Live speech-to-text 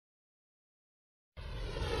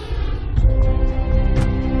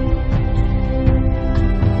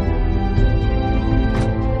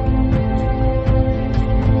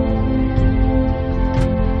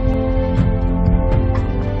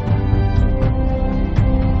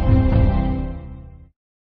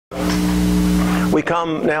We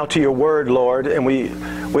come now to your word, Lord, and we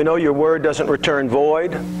know your word doesn't return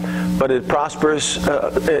void, but it prospers,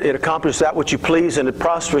 it accomplishes that which you please, and it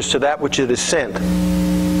prospers to that which it is sent.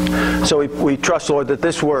 So we trust, Lord, that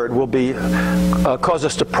this word will be cause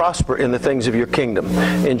us to prosper in the things of your kingdom.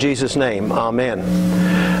 In Jesus' name, amen.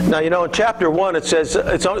 Now, you know, in chapter 1, it says,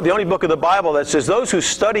 it's the only book of the Bible that says, those who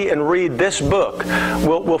study and read this book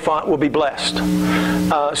will be blessed.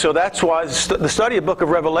 So that's why the study of the book of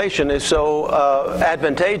Revelation is so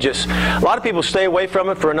advantageous. A lot of people stay away from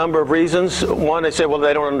it for a number of reasons. One, they say, well,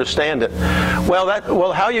 they don't understand it.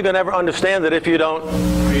 Well, how are you going to ever understand it if you don't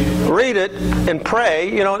read it and pray,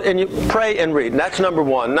 you know, and you pray and read? And that's number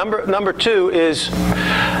one. Number two is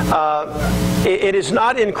it is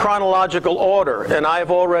not in chronological order, and I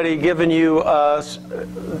have already given you a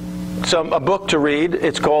book to read.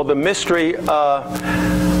 It's called The Mystery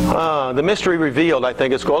Revealed, I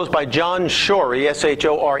think it's called. It's by John Shorey,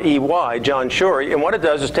 S-H-O-R-E-Y, John Shorey. And what it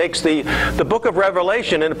does is takes the book of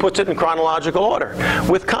Revelation and it puts it in chronological order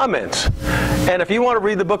with comments. And if you want to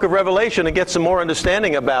read the book of Revelation and get some more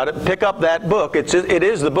understanding about it, pick up that book. It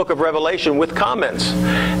is the book of Revelation with comments.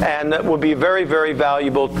 And that will be very, very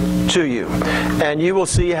valuable to you. And you will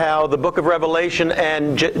see how the book of Revelation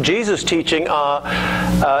and Jesus' teaching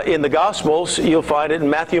in the Gospels, you'll find it in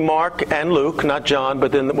Matthew, Mark, and Luke, not John,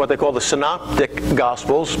 but in what they call the Synoptic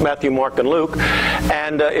Gospels, Matthew, Mark, and Luke.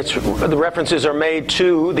 And the references are made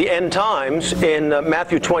to the end times. In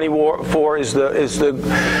Matthew 24 is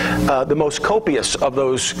the most copious of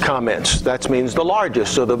those comments. That means the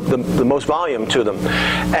largest, so the most volume to them.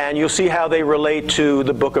 And you'll see how they relate to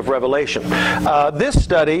the book of Revelation. This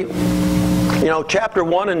study, you know, chapter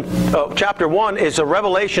 1 is a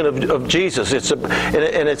revelation of Jesus.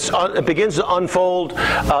 It begins to unfold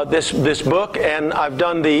this book, and I've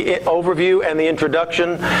done the overview and the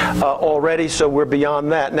introduction already, so we're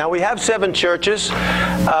beyond that. Now we have 7 churches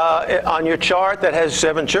on your chart that has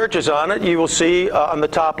 7 churches on it. You will see on the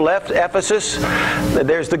top left, Ephesus.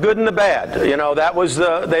 There's the good and the bad. You know, that was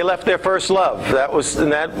they left their first love.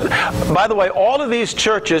 By the way, all of these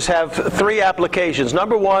churches have 3 applications.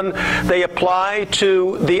 Number 1, they apply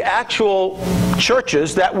to the actual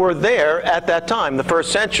churches that were there at that time, the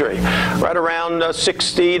first century, right around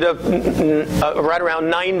 60 to right around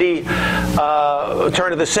 90,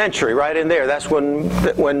 turn of the century, right in there. That's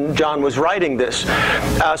when John was writing this.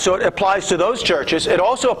 So it applies to those churches. It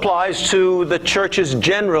also applies to the churches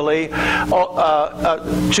generally,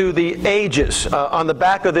 to the ages. On the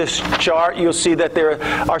back of this chart, you'll see that there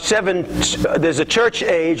are 7. There's a church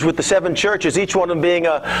age with the 7 churches, each one of them being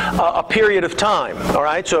a period of time. All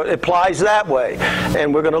right, so it applies that way,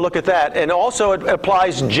 and we're going to look at that. And also it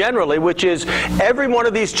applies generally, which is every one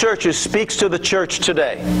of these churches speaks to the church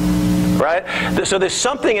today. Right? So there's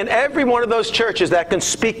something in every one of those churches that can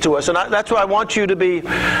speak to us, and that's why I want you to be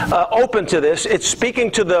open to this. It's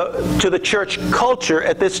speaking to the church culture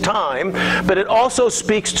at this time, but it also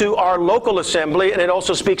speaks to our local assembly, and it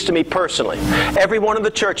also speaks to me personally. Every one of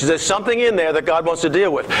the churches, there's something in there that God wants to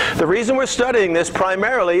deal with. The reason we're studying this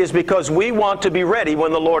primarily is because we want to be ready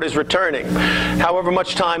when the Lord is returning. However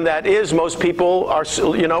much time that is, most people are,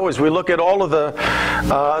 you know, as we look at all of the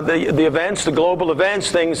events, the global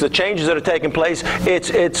events, the changes that are taking place,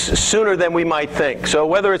 it's sooner than we might think. So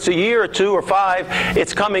whether it's a year or 2 or 5,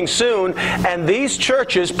 it's coming soon, and these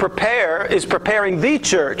churches is preparing the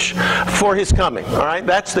church for his coming. All right,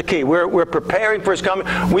 that's the key. We're preparing for his coming.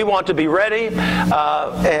 We want to be ready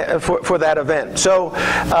for that event. So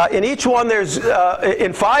in each one,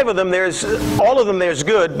 in 5 of them, all of them there's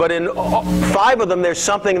good, but in 5 of them there's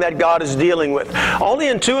something that God is dealing with. Only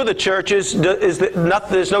in 2 of the churches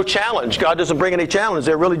there's no challenge. God doesn't bring any challenge.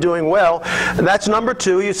 They're really doing well. And that's number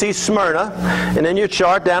 2. You see Smyrna, and in your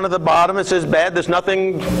chart down at the bottom it says bad. There's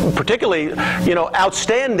nothing particularly, you know,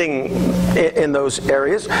 outstanding in those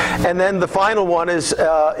areas. And then the final one is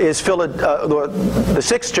the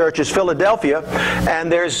 6th church is Philadelphia,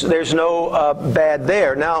 and there's no bad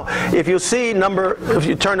there. Now, if you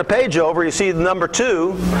turn the page over, you see number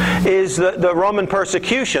 2 is the Roman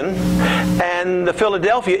persecution, and the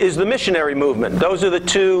Philadelphia is the missionary movement. Those are the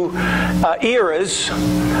 2 eras.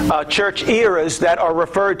 Church eras that are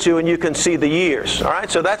referred to, and you can see the years. All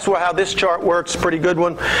right, so that's how this chart works. Pretty good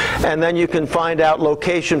one. And then you can find out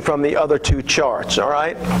location from the other 2 charts. All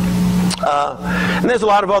right. And there's a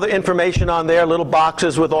lot of other information on there, little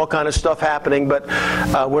boxes with all kind of stuff happening, but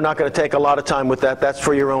we're not going to take a lot of time with that. That's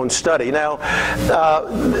for your own study. Now,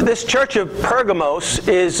 this church of Pergamos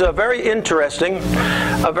is a very interesting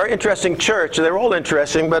church. They're all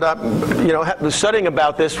interesting, but studying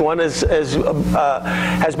about this one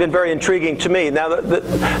has been very intriguing to me. Now,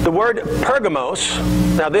 the word Pergamos,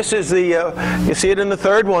 now this is you see it in the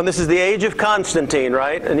third one, this is the age of Constantine,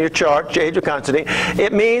 right, in your chart, age of Constantine.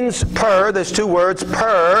 It means there's two words,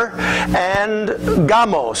 per and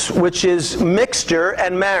gamos, which is mixture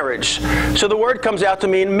and marriage. So the word comes out to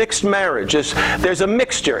mean mixed marriage. There's a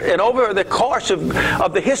mixture. And over the course of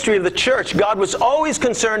the history of the church, God was always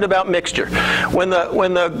concerned about mixture. When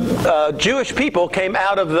the Jewish people came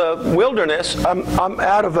out of the wilderness,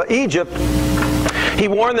 out of Egypt, He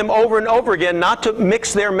warned them over and over again not to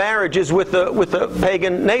mix their marriages with the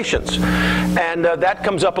pagan nations. And that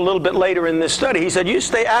comes up a little bit later in this study. He said, you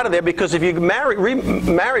stay out of there, because if you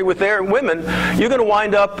remarry with their women, you're going to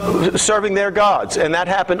wind up serving their gods. And that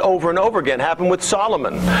happened over and over again. It happened with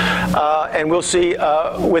Solomon. And we'll see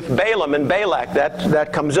with Balaam and Balak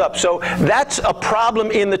that comes up. So that's a problem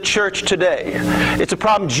in the church today. It's a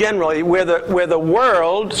problem generally where the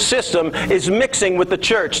world system is mixing with the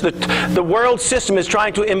church. The world system is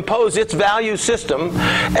trying to impose its value system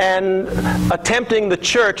and attempting the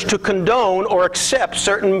church to condone or accept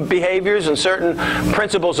certain behaviors and certain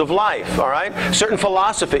principles of life, all right? Certain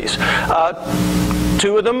philosophies.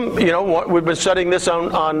 Two of them, we've been studying this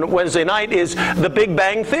on Wednesday night, is the Big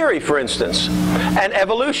Bang Theory, for instance, and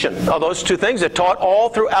evolution. Those two things are taught all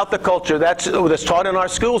throughout the culture. That's taught in our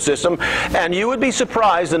school system. And you would be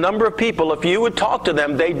surprised the number of people, if you would talk to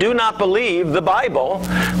them, they do not believe the Bible.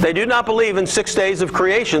 They do not believe in 6 days of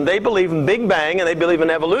creation. They believe in Big Bang, and they believe in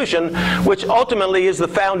evolution, which ultimately is the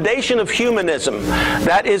foundation of humanism.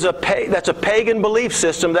 That's a pagan belief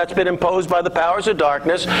system that's been imposed by the powers of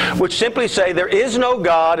darkness, which simply say there is no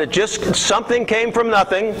God, something came from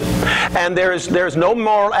nothing, and there's no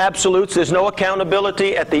moral absolutes, there's no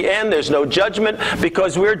accountability at the end, there's no judgment,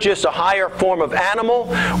 because we're just a higher form of animal.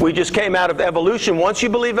 We just came out of evolution. Once you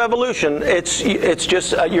believe evolution, it's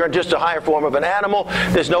just you're just a higher form of an animal.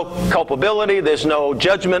 There's no culpability, there's no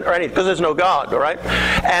judgment or anything, because there's no God, all right?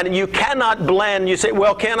 And you cannot blend. You say,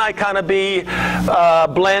 well, can I kind of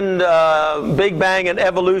blend Big Bang and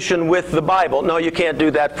evolution with the Bible? No, you can't do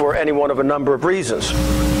that for any one of a number of reasons.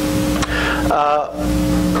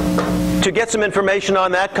 To get some information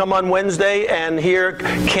on that, come on Wednesday and hear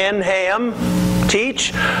Ken Ham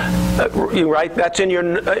teach. You write that's in your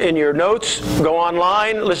notes. Go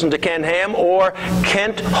online, listen to Ken Ham or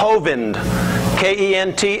Kent Hovind.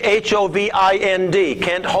 K-E-N-T-H-O-V-I-N-D,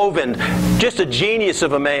 Kent Hovind. Just a genius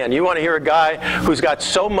of a man. You want to hear a guy who's got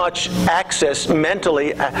so much access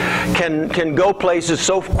mentally, can go places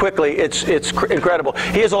so quickly. It's incredible.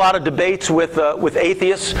 He has a lot of debates with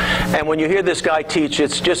atheists, and when you hear this guy teach,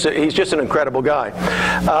 he's just an incredible guy.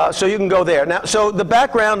 So you can go there. Now, so the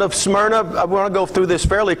background of Smyrna, I want to go through this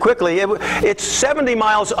fairly quickly. It's 70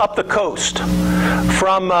 miles up the coast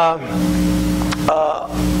from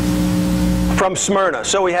Smyrna.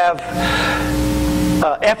 So we have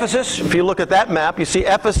Ephesus. If you look at that map, you see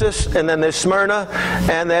Ephesus, and then there's Smyrna,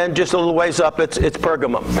 and then just a little ways up, it's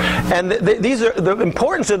Pergamum. And the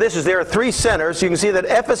importance of this is there are three centers. You can see that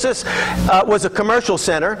Ephesus was a commercial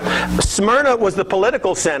center, Smyrna was the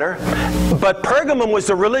political center, but Pergamum was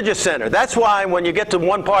the religious center. That's why when you get to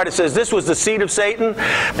one part, it says this was the seat of Satan,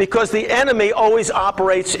 because the enemy always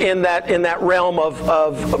operates in that realm of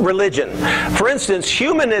religion. For instance,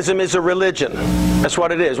 humanism is a religion. That's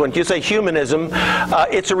what it is. When you say humanism,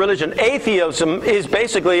 it's a religion. Atheism is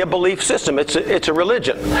basically a belief system. It's a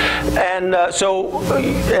religion. And so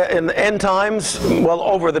in the end times, well,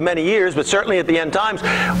 over the many years, but certainly at the end times,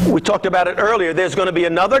 we talked about it earlier, there's going to be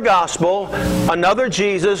another gospel, another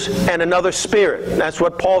Jesus, and another spirit. That's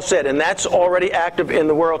what Paul said, and that's already active in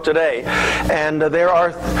the world today. And there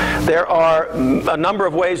are a number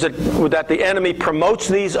of ways that the enemy promotes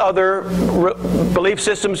these other belief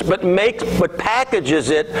systems, but packages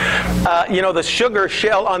it. The sugar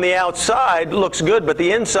shell on the outside looks good, but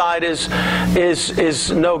the inside is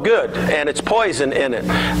no good, and it's poison in it.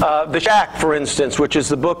 The Shack, for instance, which is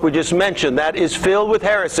the book we just mentioned, that is filled with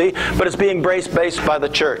heresy, but it's being based by the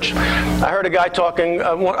church. I heard a guy talking,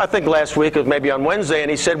 I think last week, or maybe on Wednesday,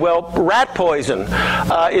 and he said, well, rat poison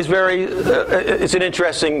it's an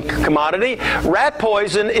interesting commodity. Rat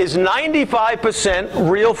poison is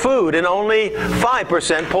 95% real food and only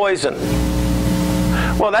 5% poison.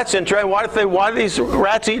 Well, that's interesting. Why are these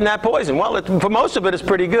rats eating that poison? Well, for most of it, it's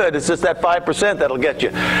pretty good. It's just that 5% that'll get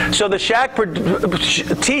you. So the shack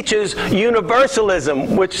teaches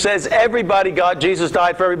universalism, which says Jesus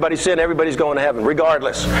died for everybody's sin. Everybody's going to heaven,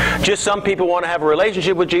 regardless. Just some people want to have a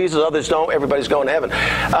relationship with Jesus. Others don't. Everybody's going to heaven.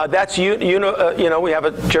 That's we have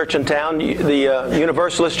a church in town, the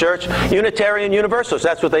Universalist Church, Unitarian Universalist.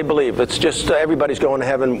 That's what they believe. It's just everybody's going to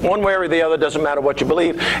heaven, one way or the other. Doesn't matter what you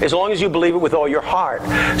believe, as long as you believe it with all your heart.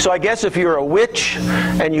 So I guess if you're a witch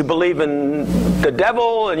and you believe in the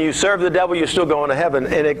devil and you serve the devil, you're still going to heaven,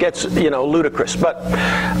 and it gets ludicrous. But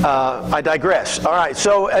I digress. All right.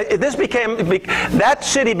 So that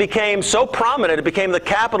city became so prominent. It became the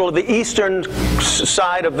capital of the eastern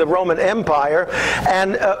side of the Roman Empire,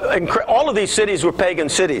 and all of these cities were pagan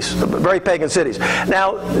cities, very pagan cities.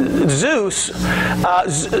 Now, Zeus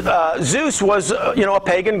was a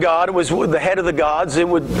pagan god. It was the head of the gods.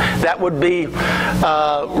 That would be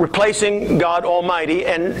replacing God Almighty,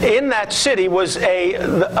 and in that city was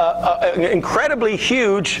an incredibly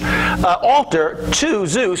huge altar to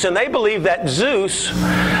Zeus, and they believed that Zeus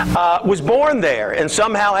was born there and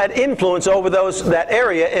somehow had influence over that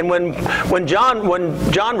area. And when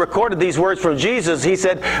John recorded these words from Jesus,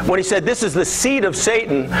 when he said this is the seed of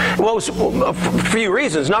Satan, well, it was for a few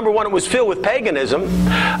reasons. Number one, it was filled with paganism.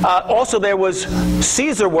 Also, there was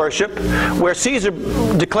Caesar worship, where Caesar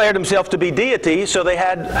declared himself to be deity, so they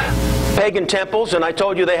had pagan temples, and I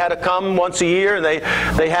told you they had to come once a year, and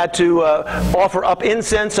they had to offer up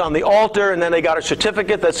incense on the altar, and then they got a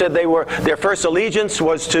certificate that said their first allegiance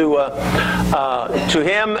was to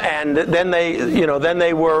him, and then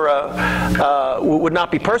they would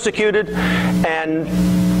not be persecuted. And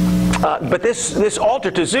but this altar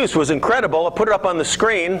to Zeus was incredible. I'll put it up on the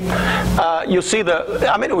screen. You'll see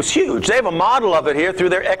it was huge. They have a model of it here through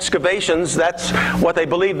their excavations. That's what they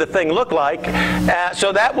believe the thing looked like.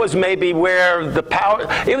 So that was maybe where the power,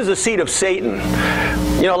 it was the seat of Satan.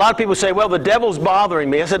 A lot of people say, well, the devil's bothering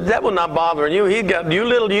me. I said, the devil's not bothering you. He got you,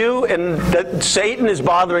 little you, and that Satan is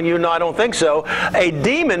bothering you. No, I don't think so. A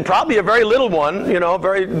demon, probably a very little one, a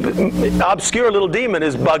very obscure little demon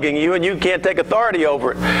is bugging you, and you can't take authority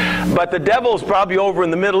over it. But the devil's probably over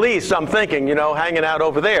in the Middle East, I'm thinking, hanging out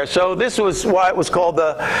over there. So this was why it was called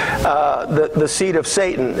the seat of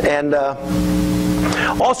Satan. And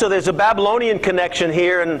also, there's a Babylonian connection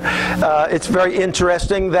here, and it's very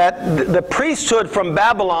interesting that the priesthood from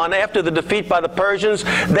Babylon, after the defeat by the Persians,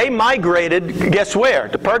 they migrated, guess where?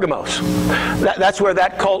 To Pergamos. That's where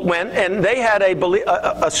that cult went, and they had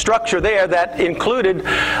a structure there that included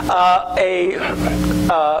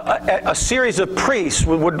a series of priests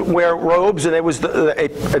would wear robes, and it was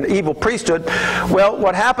an evil priesthood. Well,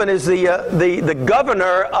 what happened is the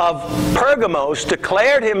governor of Pergamos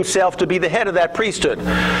declared himself to be the head of that priesthood,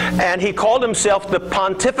 and he called himself the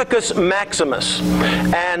Pontificus Maximus.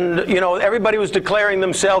 And everybody was declaring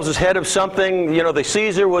themselves as head of something. The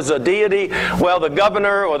Caesar was a deity. Well, the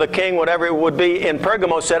governor or the king, whatever it would be, in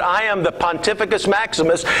Pergamos said, I am the Pontificus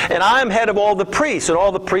Maximus, and I am head of all the priests. And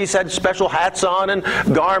all the priests had special hats on and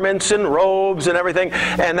garments and robes and everything,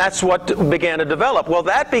 and that's what began to develop. Well,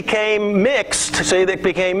 that became mixed. That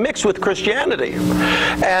became mixed with Christianity,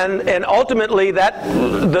 and ultimately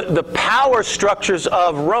the power structures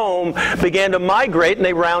of Rome began to migrate, and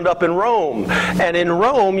they round up in Rome. And in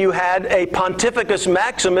Rome, you had a Pontificus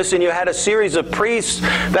Maximus, and you had a series of priests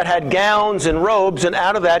that had gowns and robes, and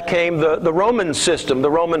out of that came the Roman system,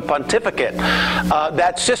 the Roman pontificate,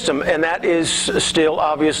 that system, and that is still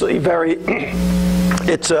obviously very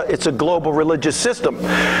It's a global religious system.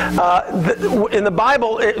 In the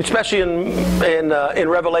Bible, especially in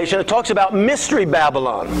Revelation, it talks about Mystery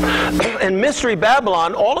Babylon. And Mystery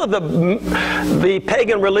Babylon, all of the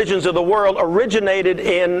pagan religions of the world originated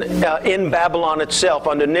in Babylon itself,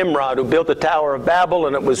 under Nimrod, who built the Tower of Babel,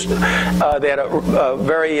 and it was they had a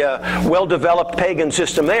very well-developed pagan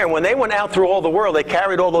system there. And when they went out through all the world, they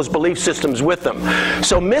carried all those belief systems with them.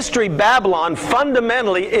 So Mystery Babylon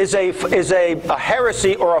fundamentally is a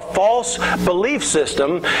heresy or a false belief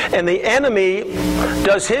system, and the enemy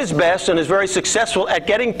does his best and is very successful at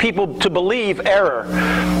getting people to believe error.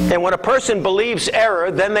 And when a person believes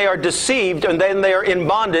error, then they are deceived, and then they are in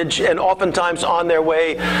bondage, and oftentimes on their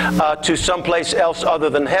way to someplace else other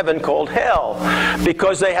than heaven, called hell,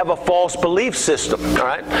 because they have a false belief system. All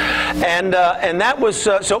right, and that was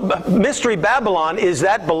so. Mystery Babylon is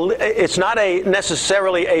that it's not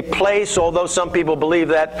necessarily a place, although some people believe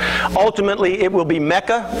that ultimately it will be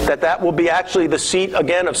Mecca, that will be actually the seat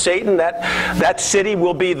again of Satan. That city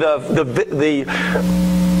will be the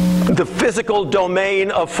physical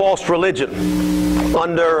domain of false religion.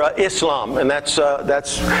 under Islam, and that's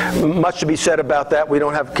much to be said about that. We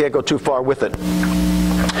can't go too far with it.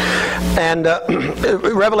 And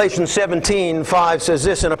Revelation 17:5 says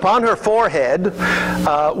this, and upon her forehead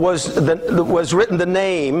was written the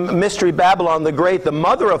name, Mystery Babylon the Great, the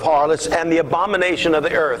mother of harlots and the abomination of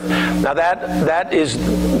the earth. Now that is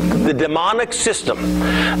the demonic system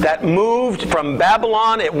that moved from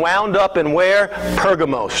Babylon. It wound up in where?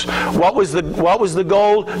 Pergamos. What was the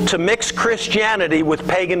goal? To mix Christianity with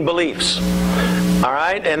pagan beliefs. All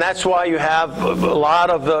right, and that's why you have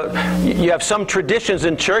you have some traditions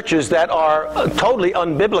in churches that are totally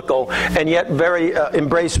unbiblical and yet very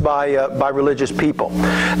embraced by religious people.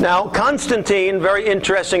 Now, Constantine, very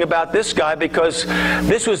interesting about this guy, because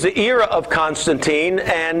this was the era of Constantine,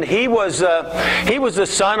 and he was the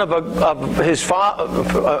son of his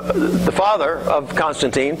the father of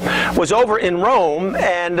Constantine was over in Rome,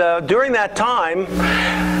 and during that time,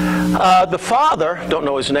 the father, don't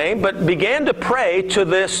know his name, but began to pray to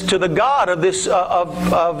the God of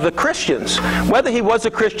the Christians. Whether he was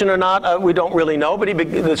a Christian or not, we don't really know. But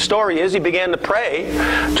the story is he began to pray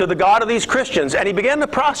to the God of these Christians, and he began to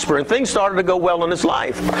prosper, and things started to go well in his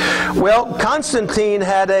life. Well, Constantine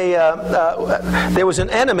had there was an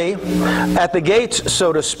enemy at the gates,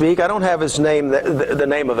 so to speak. I don't have his name, the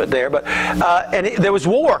name of it there, but there was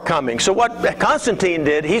war coming. So what Constantine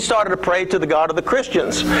did, he started to pray to the God of the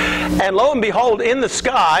Christians. And lo and behold, in the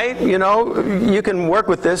sky, you can work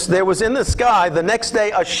with this, there was in the sky the next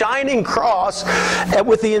day a shining cross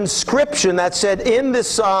with the inscription that said, in this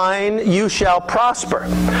sign you shall prosper.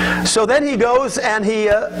 So then he goes and he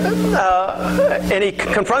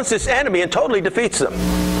confronts this enemy and totally defeats them.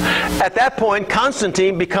 At that point,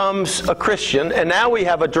 Constantine becomes a Christian, and now we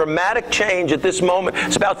have a dramatic change at this moment.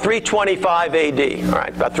 It's about 325 A.D., all right,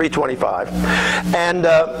 about 325.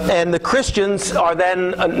 And the Christians are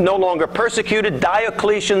then no longer persecuted.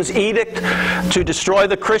 Diocletian's edict to destroy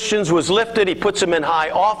the Christians was lifted. He puts them in high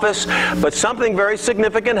office. But something very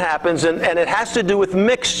significant happens, and it has to do with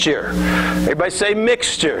mixture. Everybody say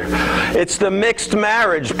mixture. It's the mixed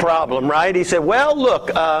marriage problem, right? He said, well, look,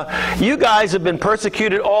 you guys have been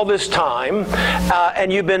persecuted all this time,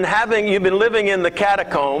 and you've been living in the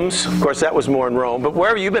catacombs. Of course, that was more in Rome, but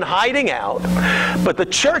wherever you've been hiding out. But the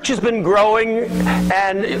church has been growing,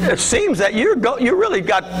 and it seems that you really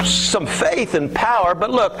got some faith and power. But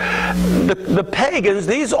look, the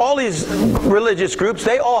pagans, all these religious groups,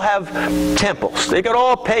 they all have temples. They got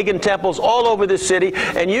all pagan temples all over the city,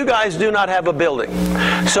 and you guys do not have a building.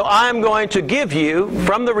 So I'm going to give you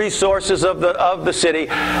from the resources of the city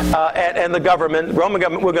and the government, Roman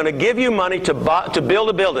government. We're going to give you money to build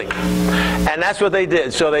a building. And that's what they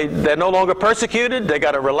did. So they're no longer persecuted. They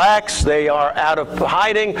got to relax. They are out of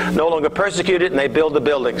hiding, no longer persecuted, and they build the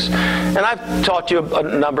buildings. And I've taught you a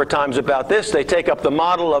number of times about this. They take up the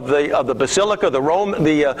model of the basilica,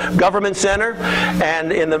 the government center,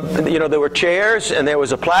 and there were chairs, and there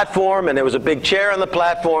was a platform, and there was a big chair on the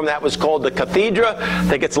platform. That was called the cathedra. I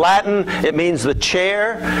think it's Latin. It means the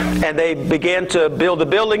chair. And they began to build the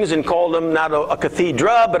buildings and called them not a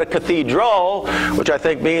cathedra, but a cathedral, which I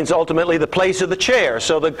think means ultimately the place of the chair.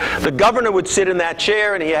 So the governor would sit in that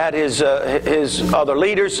chair, and he had his other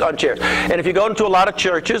leaders on chairs. And if you go into a lot of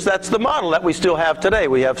churches, that's the model that we still have today.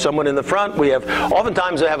 We have someone in the front.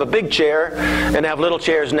 Oftentimes they have a big chair and have little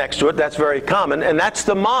chairs next to it. That's very common, and that's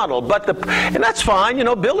the model. And that's fine.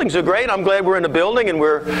 Buildings are great. I'm glad we're in a building and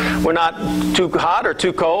we're not too hot or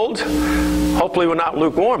too cold. Hopefully we're not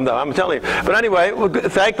lukewarm, though, I'm telling you. But anyway,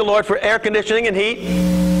 thank the Lord for air conditioning and heat.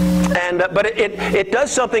 But it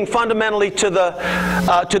does something fundamentally to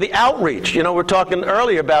the outreach. We're talking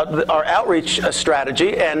earlier about our outreach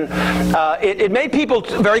strategy, and it made people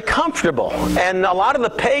very comfortable. And a lot of the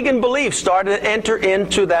pagan beliefs started to enter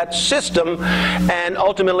into that system, and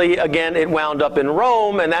ultimately, again, it wound up in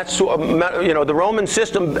Rome. And that's the Roman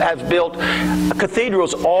system has built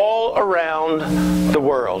cathedrals all around the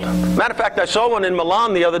world. Matter of fact, I saw one in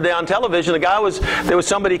Milan the other day on television. There was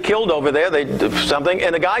somebody killed over there. They did something,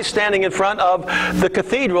 and the guy standing in front of the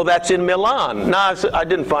cathedral that's in Milan. Now, I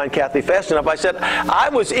didn't find Kathy fast enough. I said, I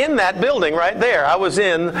was in that building right there. I was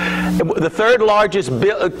in the third largest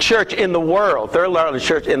church in the world. Third largest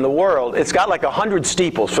church in the world. It's got like 100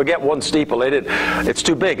 steeples. Forget one steeple. It's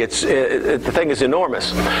too big. The thing is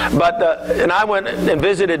enormous. But and I went and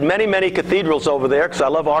visited many, many cathedrals over there because I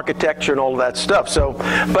love architecture and all of that stuff.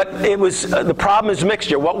 But the problem is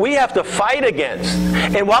mixture. What we have to fight against,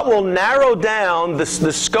 and what will narrow down the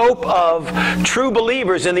scope scope of true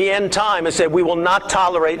believers in the end time and said, we will not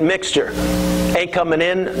tolerate mixture. Ain't coming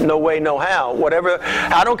in, no way, no how. Whatever,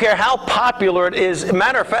 I don't care how popular it is.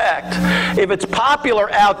 Matter of fact, if it's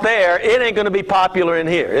popular out there, it ain't going to be popular in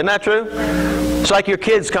here. Isn't that true? It's like your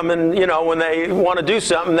kids come in, you know, when they want to do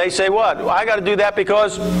something, they say, what? Well, I got to do that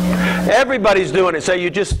because everybody's doing it. So you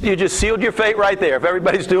just sealed your fate right there. If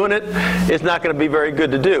everybody's doing it, it's not going to be very good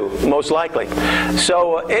to do, most likely.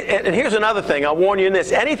 So, and here's another thing. I'll warn you in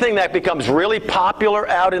this. Anything that becomes really popular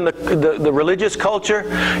out in the religious culture,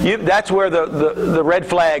 that's where the red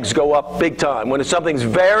flags go up big time. When something's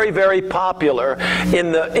very, very popular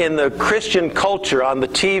in the Christian culture, on the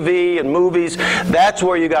TV and movies, that's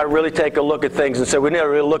where you got to really take a look at things and say, we need to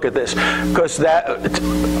really look at this, because that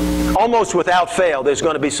almost without fail, there's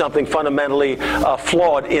going to be something fundamentally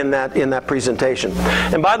flawed in that presentation.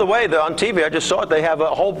 And by the way, on TV, I just saw it. They have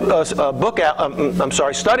a whole book out.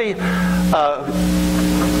 Study.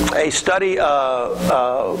 A study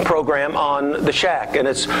program on the shack, and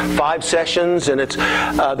it's 5 sessions, and it's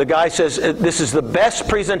the guy says this is the best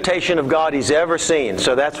presentation of God he's ever seen.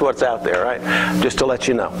 So that's what's out there, right? Just to let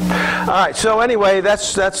you know. All right. So anyway,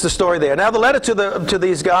 that's the story there. Now the letter to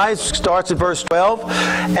these guys starts at verse 12,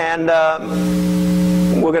 and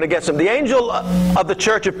we're going to get some. The angel of the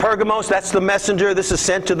church of Pergamos, that's the messenger. This is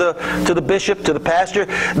sent to the bishop, to the pastor.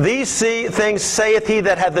 These things saith he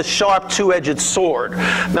that hath the sharp two-edged sword.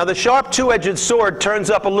 Now the sharp two-edged sword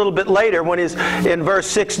turns up a little bit later when he's in verse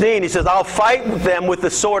 16. He says, I'll fight them with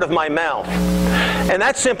the sword of my mouth. And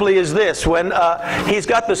that simply is this. When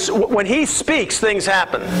when he speaks, things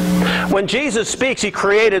happen. When Jesus speaks, he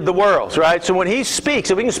created the worlds, right? So when he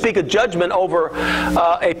speaks, if we can speak a judgment over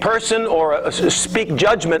a person or speak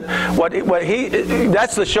judgment,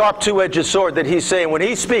 that's the sharp two-edged sword that he's saying. When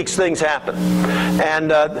he speaks, things happen.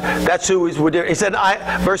 And that's who he's doing. He said,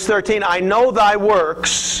 verse 13, I know thy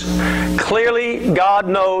works. Clearly, God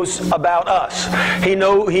knows about us. He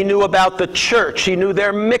knew about the church. He knew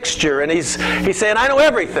their mixture. And he's saying, I know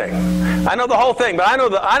everything. I know the whole thing, but I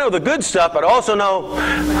know the good stuff, but also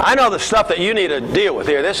I know the stuff that you need to deal with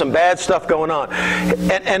here. There's some bad stuff going on.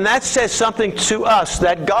 And that says something to us,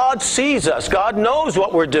 that God sees us. God knows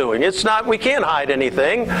what we're doing. We can't hide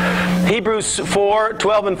anything. Hebrews 4,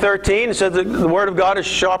 12 and 13 says the word of God is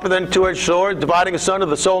sharper than a two-edged sword, dividing asunder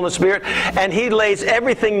the soul and the spirit, and he lays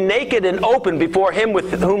everything naked and open before him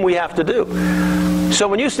with whom we have to do. So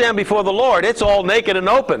when you stand before the Lord, it's all naked and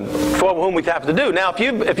open for whom we have to do. Now,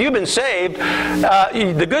 if you've been saved,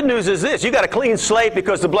 the good news is this. You got a clean slate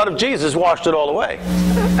because the blood of Jesus washed it all away.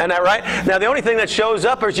 Isn't that right? Now, the only thing that shows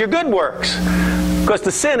up is your good works, because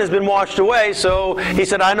the sin has been washed away. So he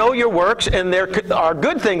said, I know your works, and there are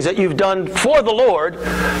good things that you've done for the Lord.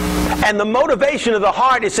 And the motivation of the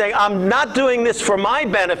heart is saying, I'm not doing this for my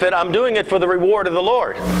benefit. I'm doing it for the reward of the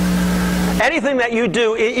Lord. Anything that you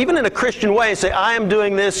do, even in a Christian way, and say, I am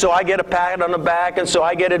doing this so I get a pat on the back and so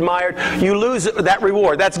I get admired, you lose that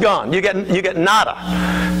reward. That's gone. You get nada.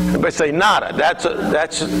 Everybody say nada. That's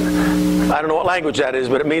I don't know what language that is,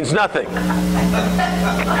 but it means nothing.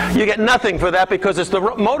 You get nothing for that because the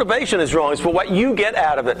motivation is wrong. It's for what you get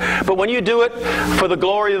out of it. But when you do it for the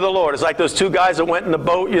glory of the Lord, it's like those 2 guys that went in the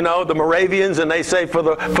boat, the Moravians, and they say for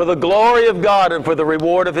the glory of God and for the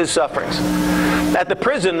reward of his sufferings. At the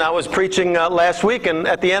prison, I was preaching last week, and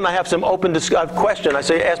at the end I have some open question. I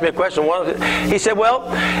say, ask me a question. He said, well,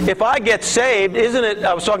 if I get saved, isn't it,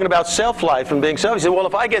 I was talking about self-life and being selfish. He said, well,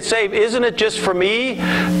 if I get saved, isn't it just for me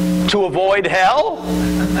to avoid hell?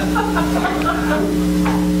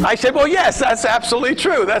 I said, well, yes, that's absolutely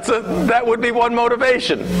true. That would be one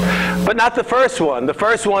motivation. But not the first one. The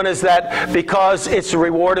first one is that because it's the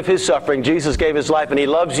reward of his suffering, Jesus gave his life and he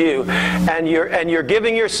loves you, and you're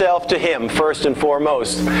giving yourself to him first and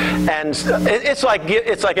foremost. And it's like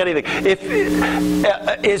anything.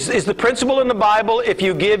 Is the principle in the Bible, if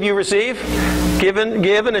you give, you receive? Give and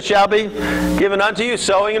it shall be given unto you.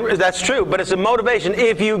 Sowing, that's true, but it's a motivation.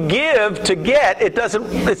 If you give to get, it's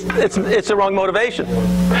the wrong motivation.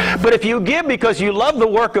 But if you give because you love the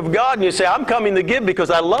work of God, and you say, I'm coming to give because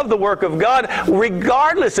I love the work of God,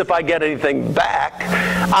 regardless if I get anything back,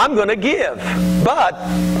 I'm going to give. But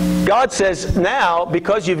God says, now,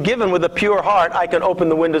 because you've given with a pure heart, I can open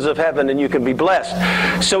the windows of heaven and you can be blessed.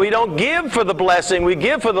 So we don't give for the blessing, we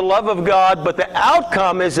give for the love of God, but the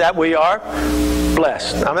outcome is that we are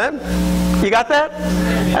blessed. Amen? You got that?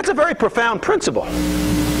 That's a very profound principle.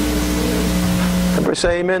 Everybody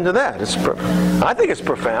say amen to that. I think it's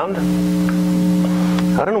profound.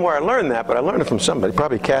 I don't know where I learned that, but I learned it from somebody,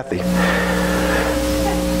 probably Kathy.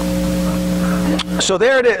 So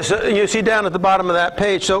there it is. You see down at the bottom of that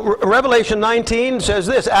page. So Revelation 19 says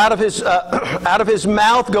this: out of his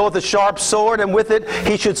mouth goeth a sharp sword, and with it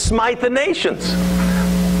he should smite the nations.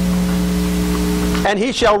 And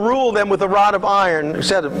he shall rule them with a rod of iron, and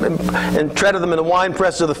tread of them in the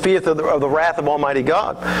winepress of the fiat of the wrath of Almighty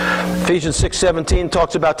God. Ephesians 6:17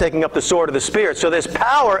 talks about taking up the sword of the Spirit. So there's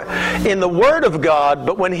power in the Word of God,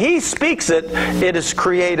 but when He speaks it, it is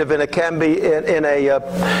creative, and it can be in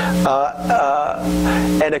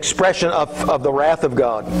an expression of the wrath of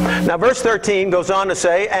God. Now, verse 13 goes on to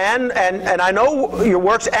say, and I know your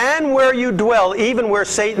works, and where you dwell, even where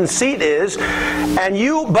Satan's seat is,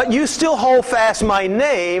 but you still hold fast my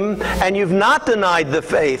name, and you've not denied the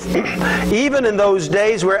faith, even in those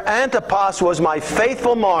days where Antipas was my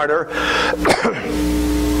faithful martyr,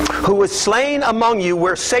 who was slain among you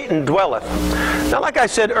where Satan dwelleth. Now, like I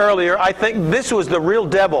said earlier, I think this was the real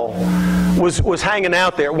devil was hanging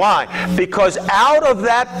out there. Why? Because out of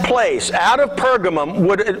that place, out of Pergamum,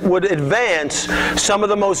 would advance some of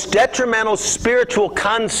the most detrimental spiritual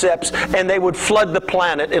concepts, and they would flood the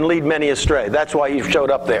planet and lead many astray. That's why he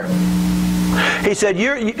showed up there. He said,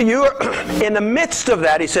 you're in the midst of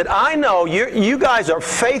that. He said, I know you guys are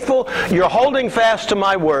faithful, you're holding fast to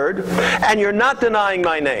my word, and you're not denying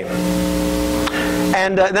my name.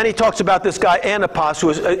 And then he talks about this guy Antipas, who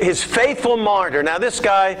was his faithful martyr. Now this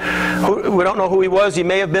guy, we don't know who he was. He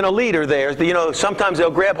may have been a leader there. You know, sometimes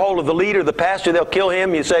they'll grab hold of the leader, the pastor. They'll kill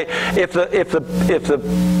him. You say, if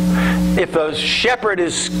the shepherd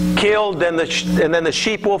is killed, and then the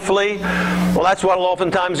sheep will flee. Well, that's what will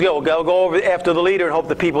oftentimes go. Go over after the leader and hope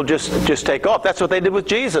the people just take off. That's what they did with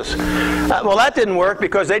Jesus. Well, that didn't work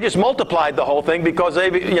because they just multiplied the whole thing, because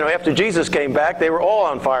they, after Jesus came back, they were all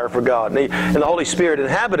on fire for God, and the Holy Spirit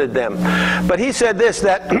inhabited them. But he said this,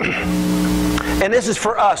 that, and this is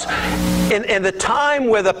for us, in the time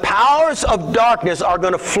where the powers of darkness are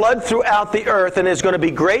going to flood throughout the earth, and there's going to be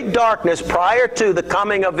great darkness prior to the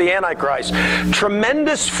coming of the Antichrist,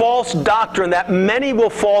 tremendous false doctrine that many will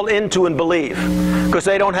fall into and believe, because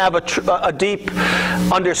they don't have a deep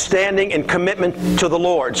understanding and commitment to the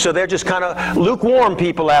Lord. So they're just kind of lukewarm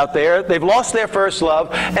people out there. They've lost their first love,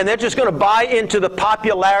 and they're just going to buy into the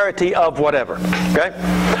popularity of whatever. Okay?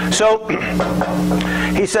 So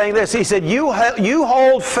he's saying this. He said, you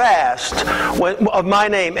hold fast of my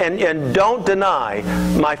name, and don't deny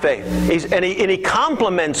my faith. And he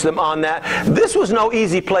compliments them on that. This was no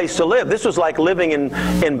easy place to live. This was like living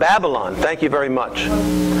in Babylon. Thank you very much.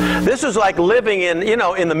 This was like living in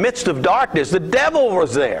the midst of darkness. The devil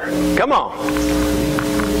was there. Come on.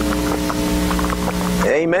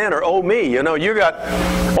 Amen, or oh me. You got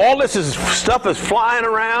all this stuff is flying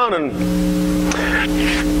around,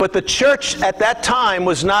 but the church at that time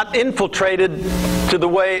was not infiltrated to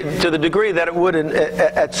the degree that it would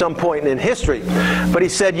at some point in history. But he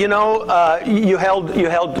said, you held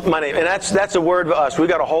my name, and that's a word for us. We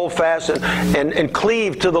got to hold fast and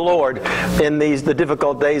cleave to the Lord in the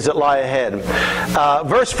difficult days that lie ahead.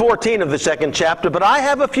 Verse 14 of the second chapter. But I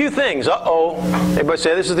have a few things. Everybody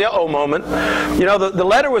say this is the moment. The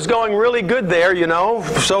letter was going really good there,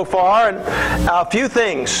 so far, and a few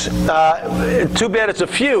things. Too bad it's a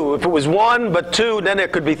few. If it was one but two, then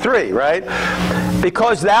it could be three, right?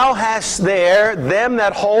 Because thou hast there them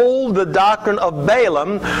that hold the doctrine of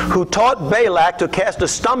Balaam, who taught Balak to cast a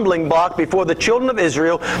stumbling block before the children of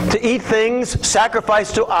Israel, to eat things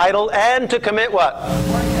sacrificed to idol, and to commit what?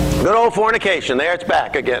 Good old fornication. There it's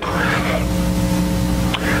back again.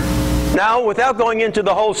 Now, without going into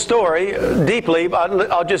the whole story deeply,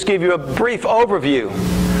 I'll just give you a brief overview.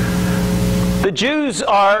 The Jews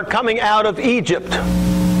are coming out of Egypt.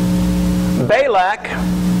 Balak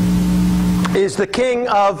is the king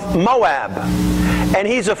of Moab, and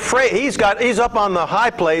he's afraid. He's up on the high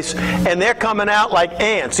place, and they're coming out like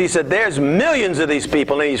ants. He said there's millions of these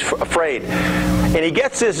people, and he's afraid. And he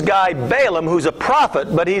gets this guy Balaam, who's a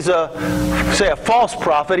prophet, but he's a false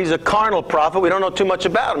prophet. He's a carnal prophet. We don't know too much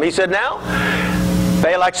about him. He said, now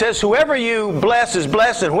Balak says, whoever you bless is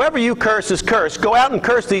blessed, and whoever you curse is cursed. Go out and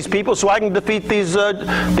curse these people so I can defeat these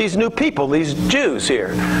new people, these Jews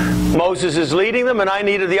here. Moses is leading them, and I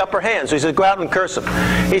needed the upper hand. So he said, go out and curse them.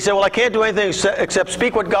 He said, well, I can't do anything except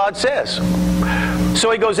speak what God says. So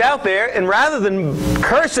he goes out there, and rather than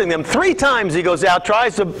cursing them 3 times, he goes out,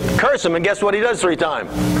 tries to curse them, and guess what he does 3 times?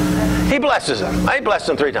 He blesses them. He blessed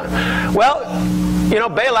them 3 times. Well, you know,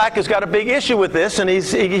 Balak has got a big issue with this, and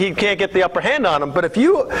he can't get the upper hand on him. But if we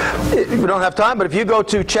don't have time, but if you go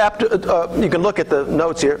to chapter, you can look at the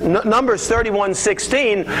notes here, Numbers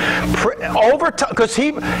 31:16, because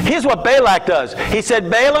here's what Balak does. He said,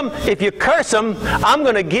 Balaam, if you curse him, I'm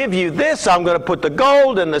going to give you this. I'm going to put the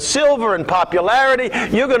gold and the silver and popularity.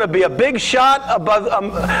 You're going to be a big shot above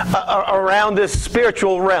around this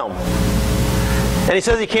spiritual realm. And he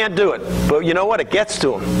says he can't do it. But you know what? It gets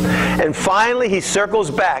to him. And finally he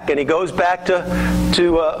circles back, and he goes back to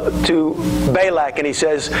Balak, and he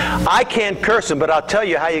says, I can't curse him, but I'll tell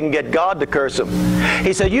you how you can get God to curse him.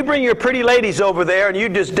 He said, you bring your pretty ladies over there, and you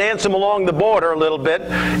just dance them along the border a little bit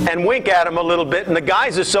and wink at them a little bit. And the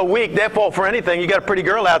guys are so weak, they'll fall for anything. You got a pretty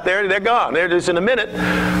girl out there, they're gone. They're just in a minute,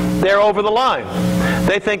 they're over the line.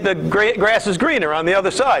 They think the grass is greener on the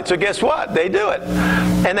other side. So guess what? They do it.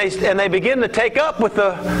 And they begin to take up with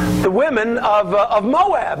the women of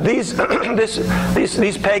Moab, these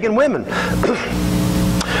pagan women.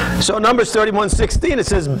 So Numbers 31:16, it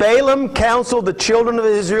says, Balaam counseled the children of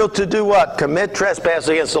Israel to do what? Commit trespass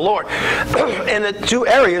against the Lord. And the two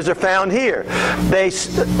areas are found here.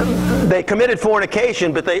 They committed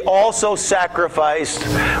fornication, but they also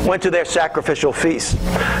went to their sacrificial feast.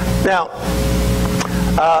 Now,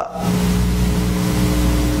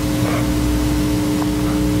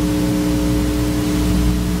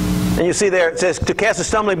 and you see there, it says, to cast a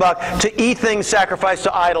stumbling block, to eat things sacrificed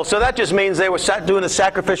to idols. So that just means they were doing the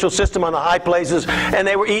sacrificial system on the high places, and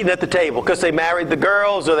they were eating at the table because they married the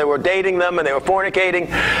girls, or they were dating them, and they were fornicating.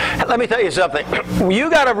 Let me tell you something. You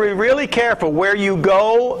got to be really careful where you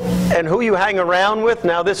go and who you hang around with.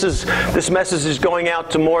 Now, this message is going out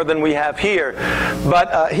to more than we have here.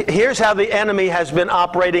 But here's how the enemy has been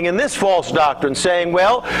operating in this false doctrine, saying,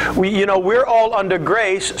 well, we're all under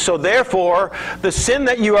grace, so therefore, the sin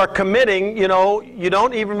that you are committing, you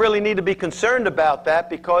don't even really need to be concerned about that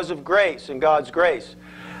because of grace and God's grace.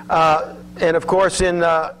 And of course, in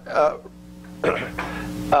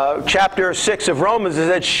chapter 6 of Romans, it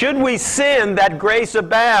said, should we sin that grace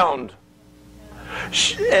abound?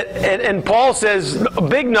 And Paul says,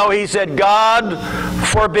 big no, he said, God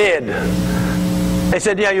forbid. They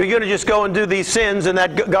said, yeah, you're going to just go and do these sins, and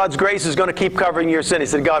that God's grace is going to keep covering your sin. He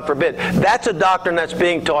said, God forbid. That's a doctrine that's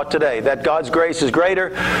being taught today, that God's grace is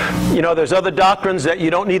greater. There's other doctrines that you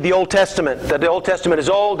don't need the Old Testament, that the Old Testament is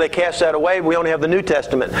old, they cast that away, we only have the New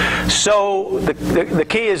Testament. So the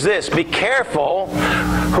key is this: be careful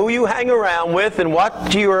who you hang around with and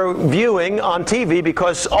what you're viewing on TV,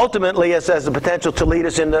 because ultimately it has the potential to lead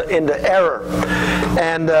us into error.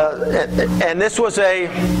 And this was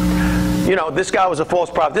this guy was a false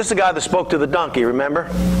prophet. This is the guy that spoke to the donkey, remember?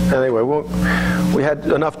 Anyway, we had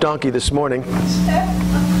enough donkey this morning.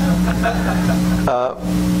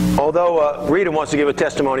 Although Rita wants to give a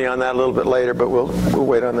testimony on that a little bit later, but we'll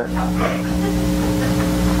wait on that.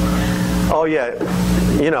 Oh yeah,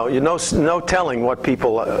 no telling what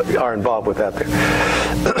people are involved with out there.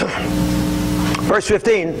 Verse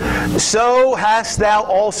 15, so hast thou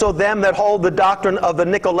also them that hold the doctrine of the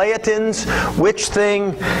Nicolaitans, which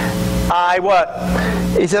thing I what?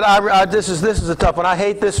 He said, this is a tough one. I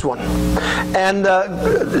hate this one. And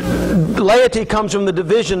laity comes from the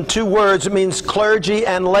division, two words. It means clergy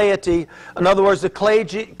and laity. In other words, the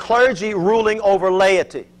clergy ruling over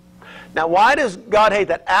laity. Now, why does God hate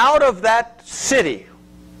that? Out of that city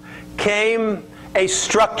came a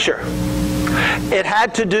structure. It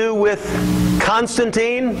had to do with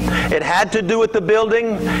Constantine, it had to do with the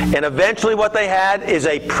building, and eventually what they had is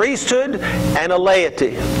a priesthood and a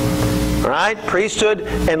laity. All right? Priesthood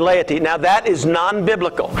and laity. Now that is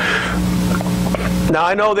non-biblical. Now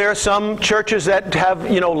I know there are some churches that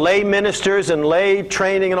have, lay ministers and lay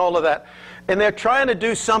training and all of that. And they're trying to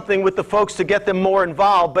do something with the folks to get them more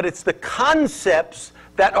involved, but it's the concepts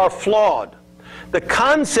that are flawed. The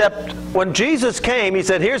concept, when Jesus came, he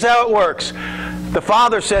said, here's how it works. The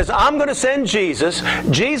Father says, I'm going to send Jesus.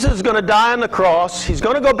 Jesus is going to die on the cross. He's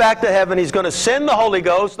going to go back to heaven. He's going to send the Holy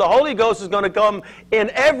Ghost. The Holy Ghost is going to come in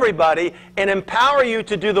everybody and empower you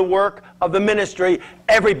to do the work of the ministry.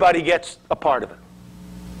 Everybody gets a part of it.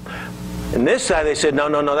 And this side, they said, no,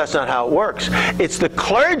 that's not how it works. It's the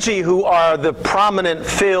clergy who are the prominent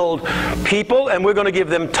filled people, and we're going to give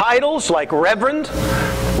them titles like reverend.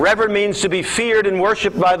 Reverend means to be feared and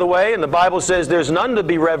worshipped, by the way, and the Bible says there's none to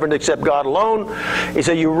be reverend except God alone. He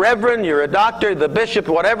said, you reverend, you're a doctor, the bishop,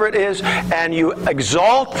 whatever it is, and you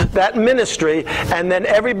exalt that ministry, and then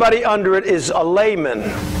everybody under it is a layman.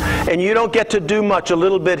 And you don't get to do much, a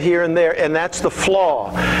little bit here and there, and that's the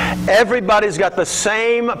flaw. Everybody's got the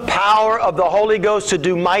same power of the Holy Ghost to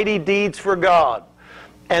do mighty deeds for God.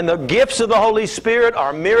 And the gifts of the Holy Spirit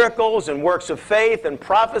are miracles and works of faith and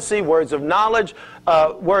prophecy, words of knowledge,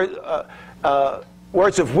 words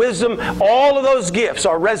of wisdom. All of those gifts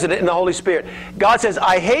are resident in the Holy Spirit. God says,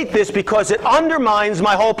 I hate this because it undermines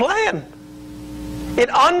my whole plan. It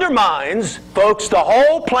undermines, folks, the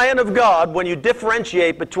whole plan of God when you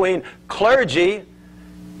differentiate between clergy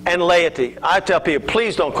and laity. I tell people,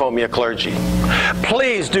 please don't call me a clergy.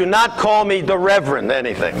 Please do not call me the Reverend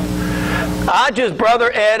anything. I just,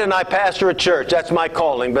 Brother Ed, and I pastor a church. That's my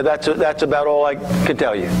calling, but that's about all I can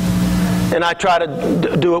tell you. And I try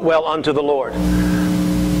to do it well unto the Lord.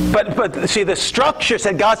 But see, the structure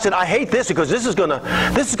said, God said, I hate this because this is going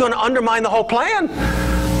to undermine the whole plan.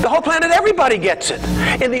 The whole plan, and everybody gets it.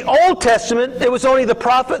 In the Old Testament, it was only the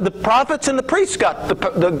prophets and the priests got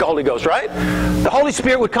the Holy Ghost, right? The Holy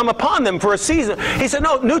Spirit would come upon them for a season. He said,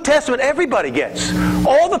 no, New Testament, everybody gets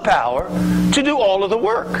all the power to do all of the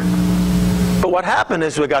work. But what happened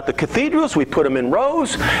is we got the cathedrals, we put them in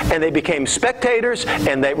rows, and they became spectators,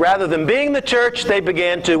 and they, rather than being the church, they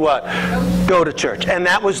began to what? Go to church. And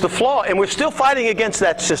that was the flaw, and we're still fighting against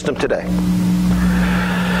that system today.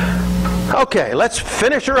 Okay, let's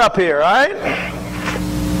finish her up here, all right?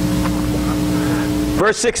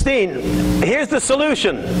 Verse 16, here's the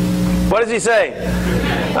solution. What does he say?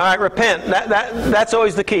 All right, repent. That's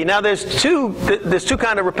always the key. Now, there's two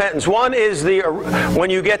kind of repentance. One is when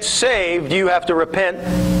you get saved, you have to repent,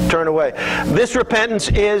 turn away. This repentance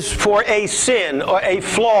is for a sin or a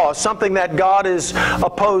flaw, something that God is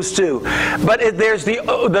opposed to. But there's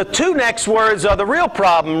the two next words are the real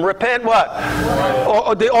problem. Repent what?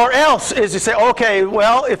 Or else is to say, okay,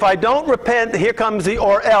 well, if I don't repent, here comes the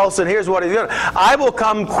or else, and here's what he's doing. I will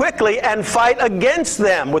come quickly and fight against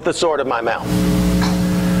them with the sword of my mouth.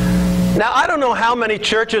 Now, I don't know how many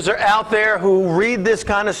churches are out there who read this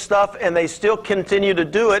kind of stuff and they still continue to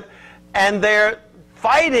do it, and they're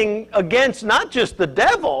fighting against not just the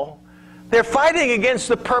devil, they're fighting against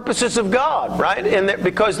the purposes of God, right? And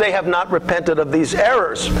because they have not repented of these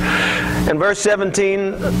errors. In verse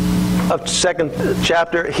 17 of 2nd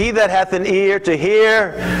chapter, he that hath an ear to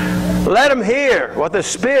hear, let him hear what the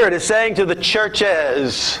Spirit is saying to the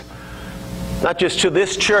churches. Not just to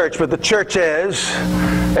this church, but the churches.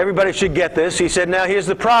 Everybody should get this. He said, now here's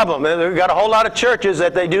the problem. We've got a whole lot of churches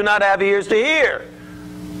that they do not have ears to hear.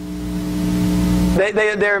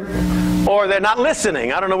 They're not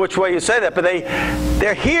listening. I don't know which way you say that, but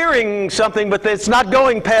they're hearing something, but it's not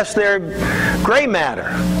going past their gray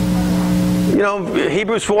matter. You know,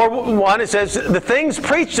 Hebrews 4:1, it says, the things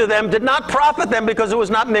preached to them did not profit them because it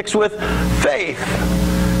was not mixed with faith.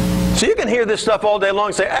 So you can hear this stuff all day long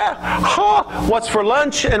and say, what's for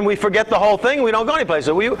lunch? And we forget the whole thing. We don't go anyplace.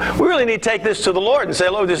 So we really need to take this to the Lord and say,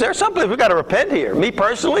 Lord, is there something we've got to repent here? Me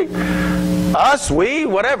personally? Us? We?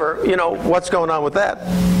 Whatever. You know, what's going on with that?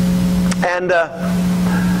 And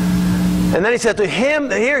then he said to him,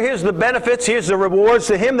 here's the benefits, here's the rewards.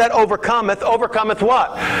 To him that overcometh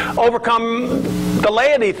what? Overcome the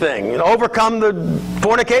laity thing, overcome the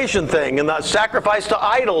fornication thing, and the sacrifice to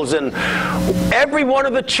idols. And every one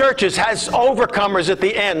of the churches has overcomers at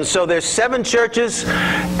the end. So there's 7 churches,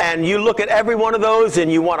 and you look at every one of those,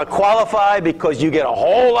 and you want to qualify because you get a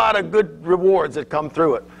whole lot of good rewards that come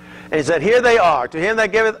through it. And he said, here they are. To him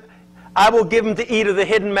that giveth, I will give him to eat of the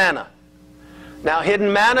hidden manna. Now,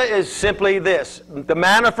 hidden manna is simply this. The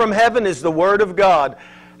manna from heaven is the Word of God.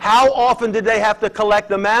 How often did they have to collect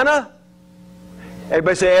the manna?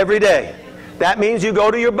 Everybody say every day. That means you go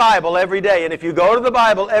to your Bible every day. And if you go to the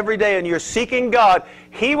Bible every day and you're seeking God,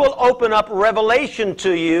 He will open up revelation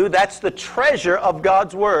to you. That's the treasure of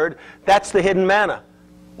God's Word. That's the hidden manna.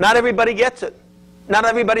 Not everybody gets it. Not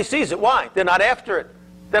everybody sees it. Why? They're not after it.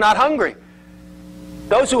 They're not hungry.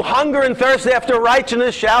 Those who hunger and thirst after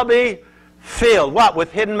righteousness shall be filled. What?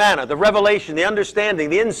 With hidden manna, the revelation, the understanding,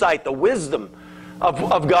 the insight, the wisdom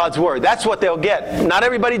of God's Word. That's what they'll get. Not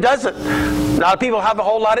everybody does it. A lot of people have a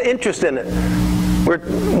whole lot of interest in it. We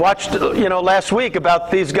watched, last week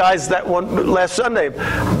about these guys last Sunday,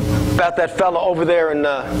 about that fellow over there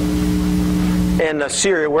in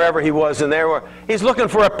Syria, wherever he was, and he's looking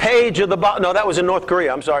for a page of the Bible. No, that was in North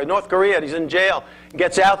Korea. I'm sorry, North Korea. He's in jail. He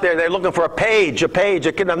gets out there. They're looking for a page. A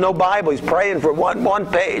kid have no Bible. He's praying for one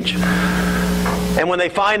page. And when they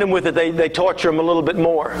find him with it, they torture him a little bit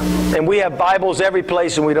more. And we have Bibles every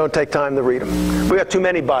place, and we don't take time to read them. We got too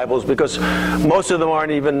many Bibles because most of them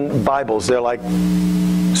aren't even Bibles. They're like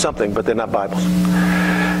something, but they're not Bibles.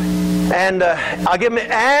 And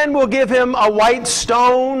we'll give him a white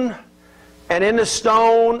stone, and in the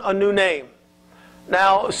stone a new name.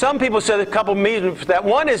 Now, some people said a couple reasons for that.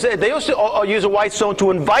 One is they also use a white stone to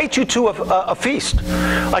invite you to a feast.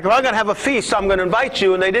 Like, if I'm going to have a feast, I'm going to invite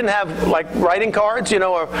you, and they didn't have, like, writing cards,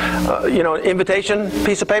 or an invitation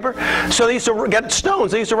piece of paper. So they used to get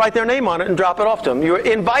stones. They used to write their name on it and drop it off to them. You were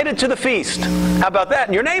invited to the feast. How about that?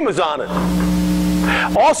 And your name was on it.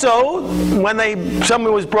 Also, when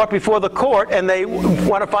someone was brought before the court and they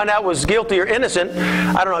want to find out was guilty or innocent,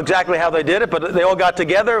 I don't know exactly how they did it, but they all got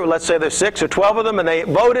together, let's say there's 6 or 12 of them, and they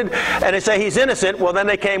voted, and they say he's innocent. Well, then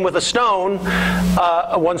they came with a stone,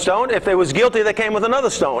 one stone. If they was guilty, they came with another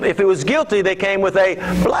stone. If he was guilty, they came with a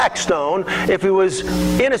black stone. If he was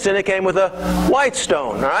innocent, it came with a white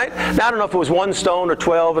stone, all right? Now, I don't know if it was 1 stone or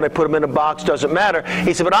 12, and they put them in a box, doesn't matter.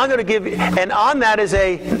 He said, but I'm going to give you, and on that is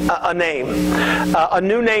a name. A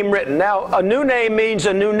new name written. Now, a new name means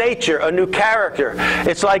a new nature, a new character.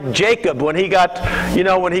 It's like Jacob when he got,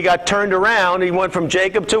 when he got turned around, he went from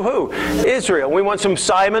Jacob to who? Israel. We went from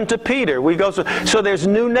Simon to Peter. We go so there's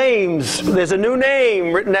new names. There's a new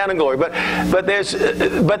name written down in glory. But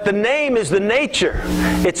the name is the nature.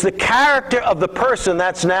 It's the character of the person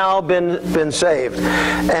that's now been saved.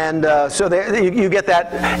 And so there, you get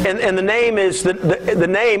that. And the name is the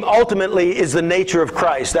name ultimately is the nature of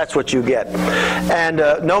Christ. That's what you get. And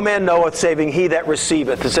no man knoweth saving he that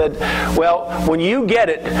receiveth. It said, well, when you get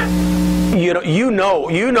it, you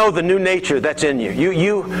know the new nature that's in you.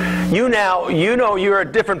 You now you're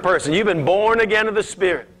a different person. You've been born again of the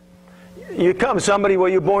Spirit. You come somebody, well,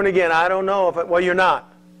 you're born again. I don't know well, you're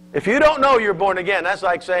not. If you don't know you're born again, that's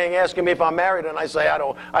like asking me if I'm married, and I say I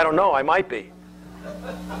don't know. I might be.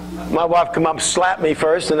 My wife come up, slap me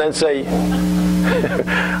first, and then say.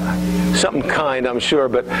 Something kind, I'm sure,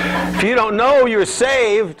 but if you don't know you're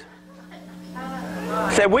saved,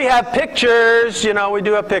 say we have pictures, we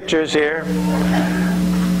do have pictures here.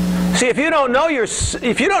 See, if you don't know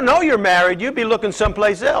you're married, you'd be looking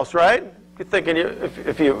someplace else, right? You're thinking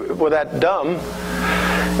if you were that dumb.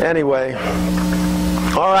 Anyway,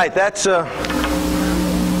 all right, that's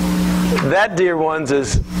that, dear ones,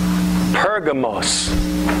 is Pergamos,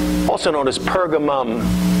 also known as Pergamum.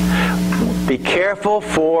 Be careful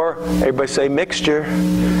for, everybody say mixture,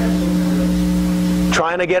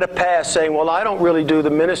 trying to get a pass, saying, well, I don't really do the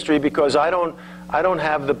ministry because I don't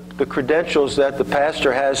have the credentials that the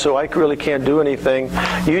pastor has, so I really can't do anything.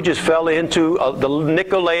 You just fell into the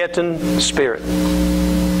Nicolaitan spirit.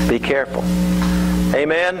 Be careful.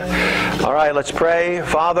 Amen. All right, let's pray.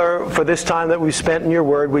 Father, for this time that we've spent in your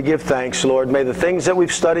word, we give thanks, Lord. May the things that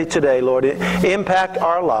we've studied today, Lord, impact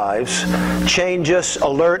our lives, change us,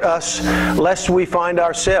 alert us, lest we find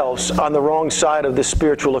ourselves on the wrong side of this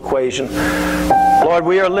spiritual equation. Lord,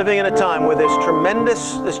 we are living in a time where there's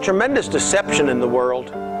tremendous deception in the world.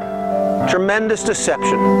 Tremendous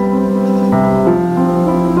deception.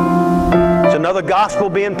 There's another gospel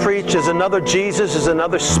being preached. There's another Jesus. There's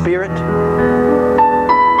another spirit.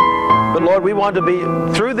 But Lord, we want to be,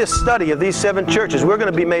 through this study of these 7 churches, we're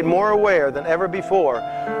going to be made more aware than ever before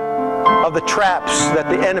of the traps that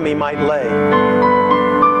the enemy might lay,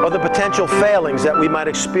 or the potential failings that we might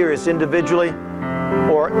experience individually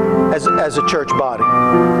or as a church body.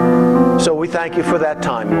 So we thank you for that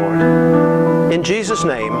time, Lord. In Jesus'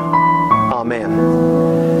 name, amen.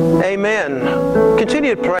 Amen.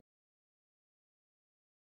 Continue to pray.